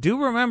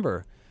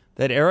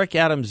that Eric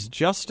Adams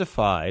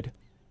justified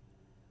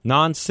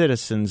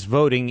non-citizens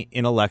voting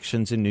in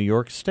elections in New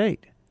York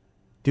State.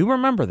 Do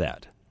remember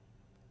that.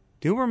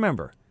 Do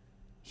remember.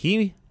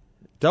 He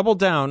doubled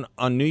down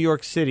on New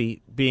York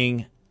City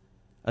being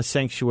a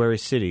sanctuary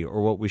city,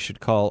 or what we should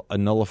call a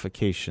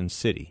nullification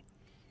city.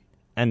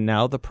 And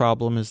now the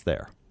problem is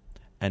there.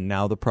 And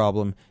now the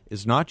problem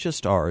is not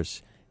just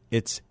ours,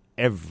 it's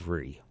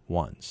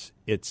everyone's.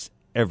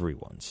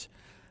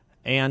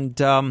 And,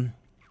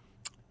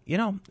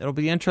 it'll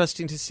be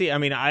interesting to see. I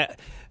mean,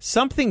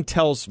 something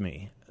tells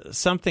me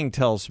something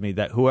tells me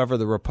that whoever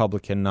the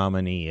Republican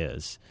nominee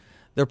is,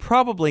 they're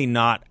probably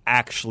not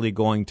actually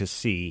going to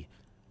see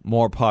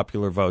more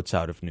popular votes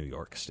out of New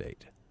York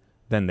State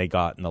than they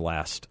got in the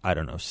last,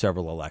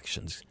 several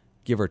elections,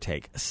 give or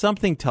take.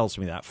 Something tells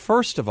me that.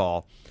 First of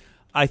all,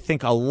 I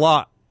think a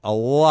lot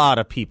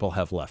of people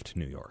have left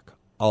New York.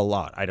 A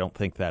lot. I don't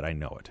think that I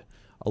know it.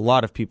 A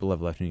lot of people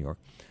have left New York.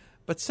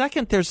 But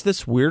second, there's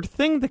this weird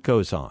thing that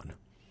goes on.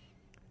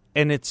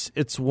 And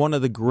it's one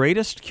of the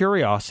greatest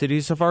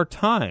curiosities of our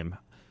time.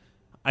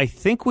 I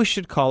think we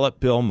should call it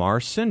Bill Maher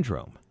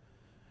syndrome,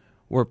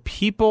 where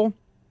people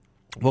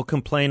will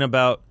complain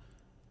about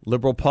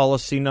liberal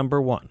policy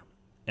number 1,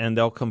 and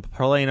they'll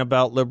complain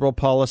about liberal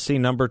policy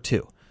number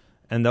 2,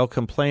 and they'll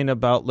complain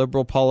about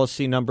liberal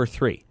policy number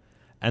 3,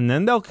 and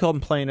then they'll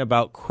complain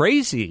about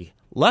crazy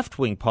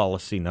left-wing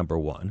policy number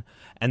 1,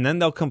 and then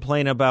they'll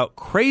complain about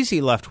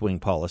crazy left-wing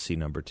policy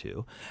number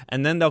 2,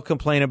 and then they'll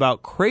complain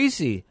about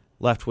crazy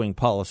left-wing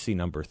policy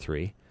number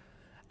 3,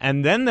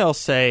 and then they'll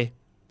say,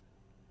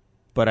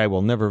 but I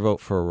will never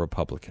vote for a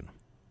Republican.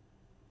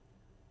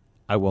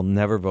 I will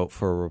never vote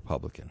for a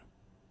Republican.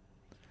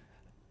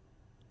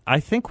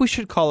 I think we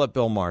should call it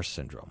Bill Maher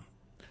syndrome,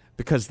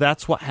 because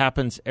that's what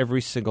happens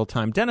every single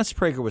time. Dennis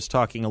Prager was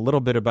talking a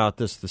little bit about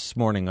this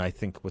morning, I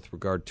think, with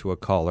regard to a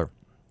caller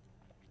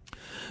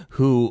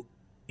who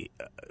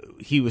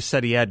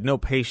said he had no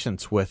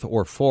patience with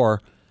or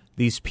for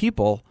these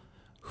people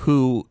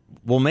who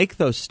will make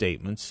those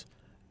statements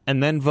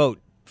and then vote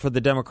for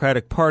the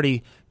Democratic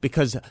Party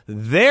because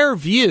their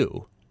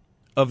view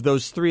of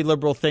those 3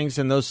 liberal things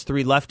and those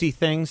 3 lefty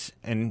things,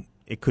 and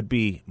it could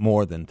be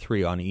more than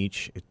 3 on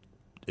each,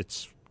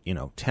 it's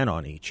 10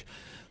 on each.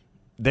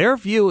 Their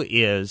view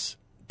is,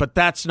 but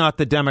that's not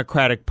the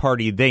Democratic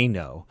Party they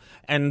know,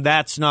 and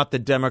that's not the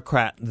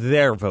Democrat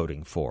they're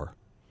voting for.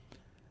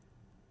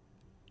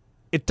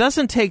 It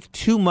doesn't take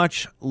too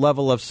much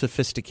level of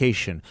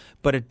sophistication,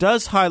 but it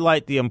does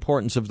highlight the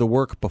importance of the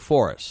work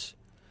before us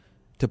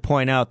to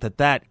point out that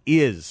that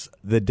is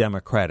the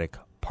Democratic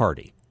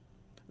Party.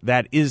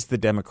 That is the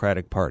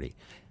Democratic Party.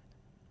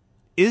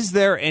 Is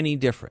there any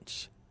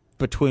difference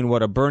between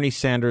what a Bernie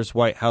Sanders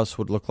White House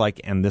would look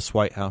like and this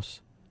White House?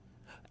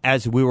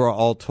 As we were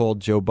all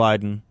told, Joe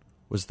Biden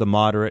was the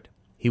moderate.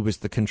 He was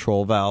the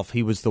control valve.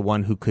 He was the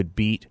one who could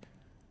beat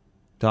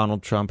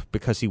Donald Trump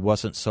because he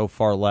wasn't so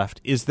far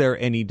left. Is there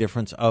any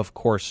difference? Of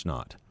course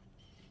not.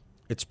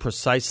 It's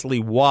precisely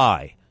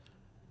why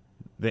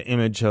the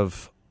image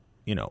of,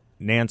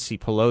 Nancy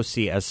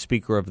Pelosi as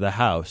Speaker of the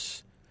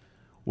House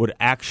would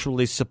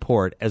actually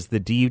support, as the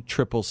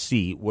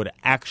DCCC would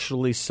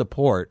actually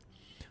support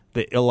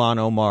the Ilhan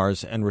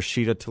Omars and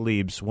Rashida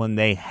Tlaibs when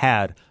they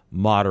had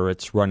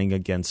moderates running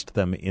against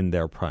them in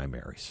their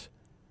primaries.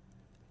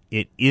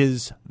 It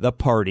is the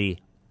party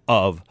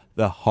of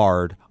the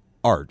hard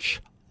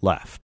arch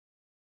left.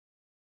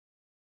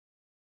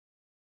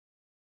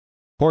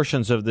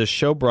 Portions of this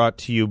show brought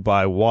to you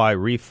by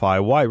YRefi.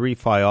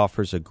 YRefi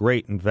offers a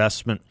great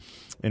investment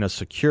in a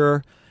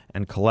secure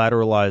and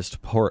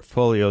collateralized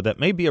portfolio that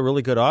may be a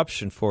really good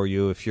option for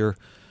you if you're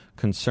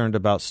concerned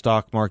about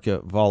stock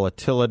market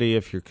volatility,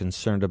 if you're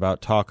concerned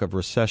about talk of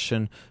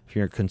recession, if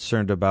you're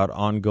concerned about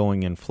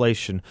ongoing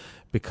inflation,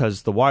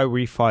 because the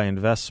YRefi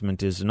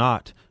investment is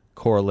not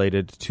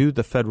correlated to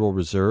the Federal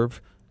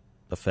Reserve,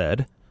 the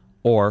Fed,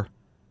 or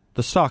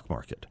the stock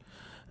market.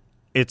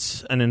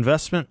 It's an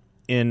investment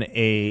in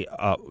a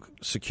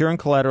secure and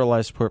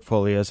collateralized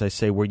portfolio, as I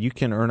say, where you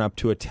can earn up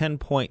to a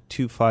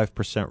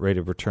 10.25% rate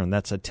of return.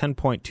 That's a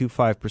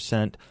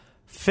 10.25%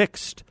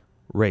 fixed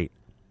rate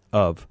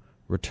of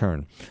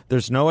return.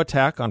 There's no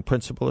attack on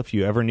principal if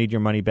you ever need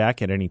your money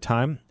back at any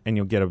time, and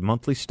you'll get a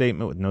monthly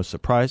statement with no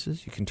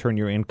surprises. You can turn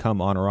your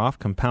income on or off,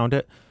 compound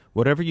it,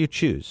 whatever you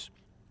choose,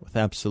 with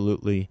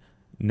absolutely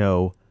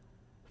no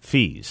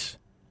fees.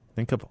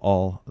 Think of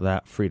all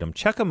that freedom.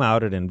 Check them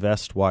out at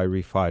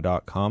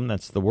investYRefi.com.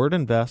 That's the word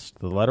invest,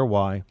 the letter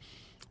Y,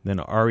 then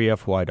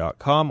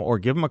refy.com, or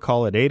give them a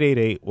call at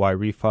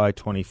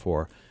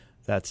 888-YRefi24.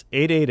 That's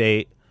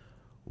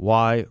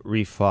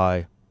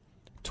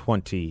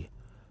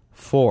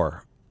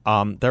 888-YRefi24.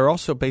 They're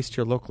also based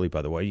here locally,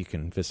 by the way. You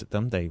can visit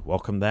them. They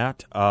welcome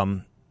that.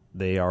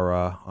 They are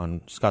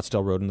on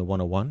Scottsdale Road in the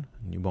 101,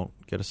 and you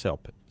won't get a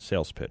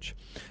sales pitch.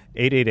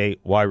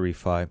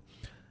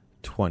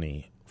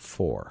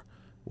 888-YRefi24.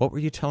 What were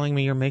you telling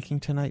me you're making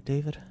tonight,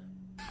 David?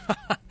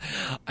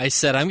 I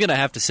said I'm going to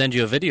have to send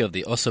you a video of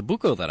the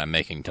ossobuco that I'm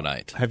making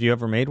tonight. Have you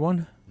ever made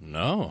one?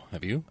 No.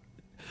 Have you?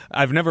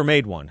 I've never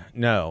made one.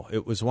 No.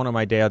 It was one of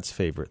my dad's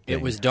favorite things.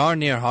 It was darn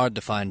near hard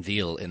to find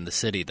veal in the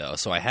city, though,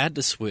 so I had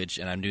to switch,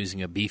 and I'm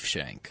using a beef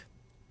shank.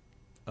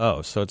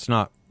 Oh, so it's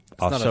not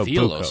It's not a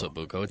veal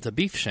ossobuco. It's a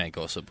beef shank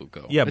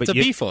ossobuco. Yeah, it's a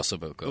beef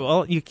ossobuco.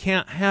 Well, you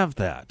can't have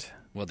that.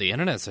 Well, the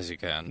internet says you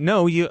can.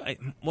 No,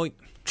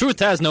 truth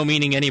has no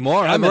meaning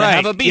anymore. I'm going to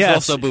have a beef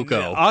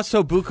ossobuco.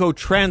 Ossobuco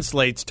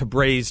translates to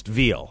braised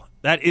veal.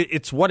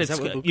 It's what it's.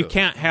 What you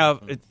can't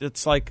have.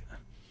 It's like,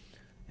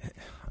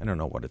 I don't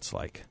know what it's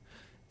like.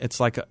 It's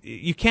like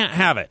you can't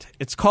have it.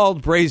 It's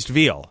called braised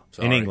veal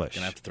in English.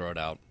 Gonna have to throw it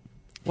out.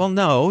 Well,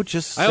 no,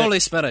 just I only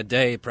spent a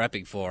day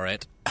prepping for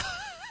it.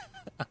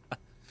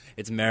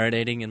 It's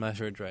marinating in my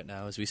fridge right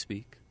now as we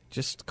speak.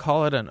 Just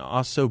call it an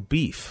osso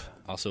beef.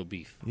 Osso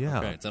beef. Yeah.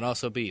 Okay, it's an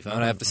osso beef. I'm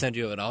going to have to send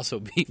you an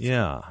osso beef.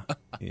 Yeah.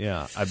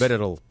 Yeah. I bet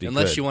it'll be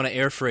Unless good. you want to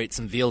air freight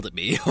some veal to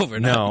me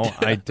overnight. No,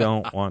 I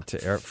don't want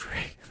to air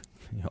freight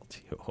veal to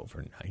you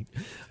overnight.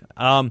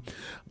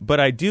 But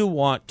I do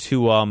want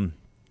to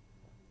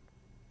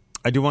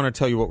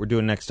tell you what we're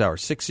doing next hour.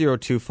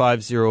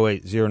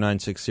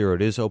 602-508-0960.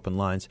 It is open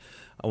lines.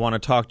 I want to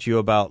talk to you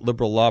about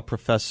liberal law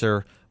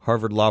professor,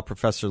 Harvard law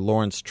professor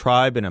Lawrence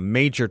Tribe, and a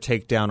major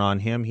takedown on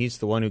him. He's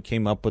the one who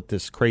came up with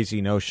this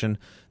crazy notion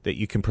that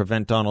you can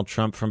prevent Donald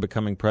Trump from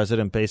becoming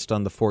president based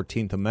on the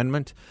 14th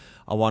Amendment.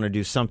 I want to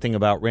do something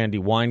about Randy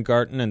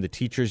Weingarten and the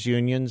teachers'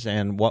 unions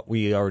and what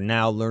we are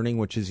now learning,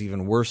 which is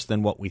even worse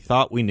than what we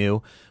thought we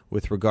knew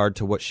with regard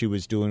to what she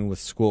was doing with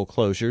school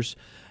closures.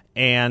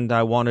 And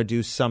I want to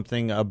do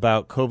something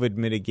about COVID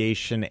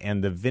mitigation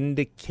and the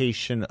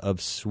vindication of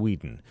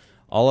Sweden.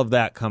 All of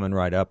that coming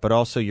right up, but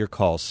also your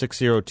calls,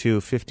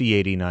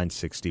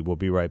 602-5080-960. We'll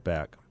be right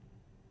back.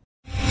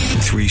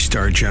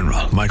 3-star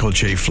General Michael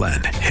J.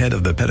 Flynn, head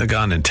of the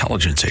Pentagon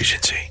Intelligence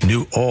Agency,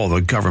 knew all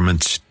the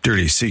government's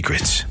dirty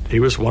secrets. He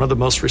was one of the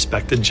most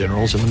respected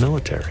generals in the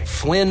military.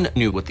 Flynn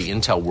knew what the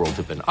intel world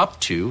had been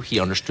up to. He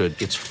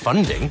understood its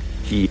funding.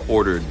 He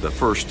ordered the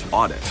first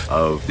audit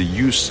of the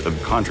use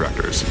of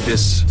contractors.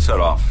 This set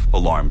off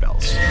alarm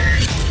bells.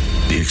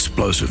 The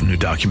explosive new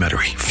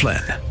documentary,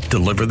 Flynn,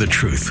 Deliver the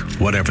Truth,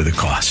 Whatever the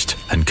Cost,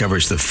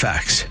 uncovers the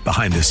facts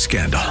behind this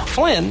scandal.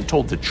 Flynn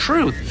told the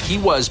truth. He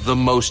was the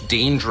most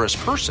dangerous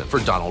person for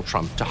Donald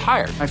Trump to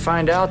hire. I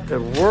find out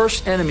the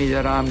worst enemy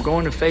that I'm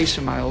going to face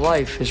in my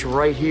life is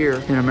right here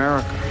in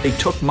America. They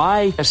took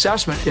my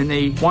assessment and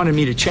they wanted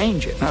me to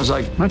change it. And I was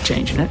like, I'm not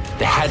changing it.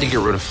 They had to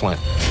get rid of Flynn.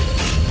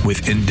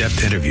 With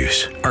in-depth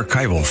interviews,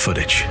 archival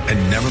footage,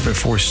 and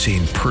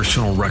never-before-seen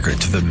personal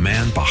records of the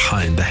man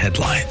behind the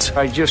headlines.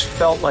 I just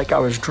felt like I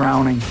was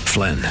drowning.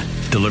 Flynn,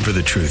 Deliver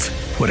the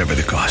Truth, Whatever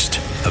the Cost.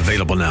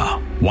 Available now.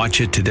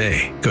 Watch it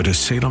today. Go to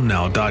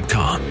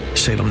salemnow.com.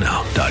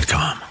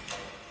 salemnow.com.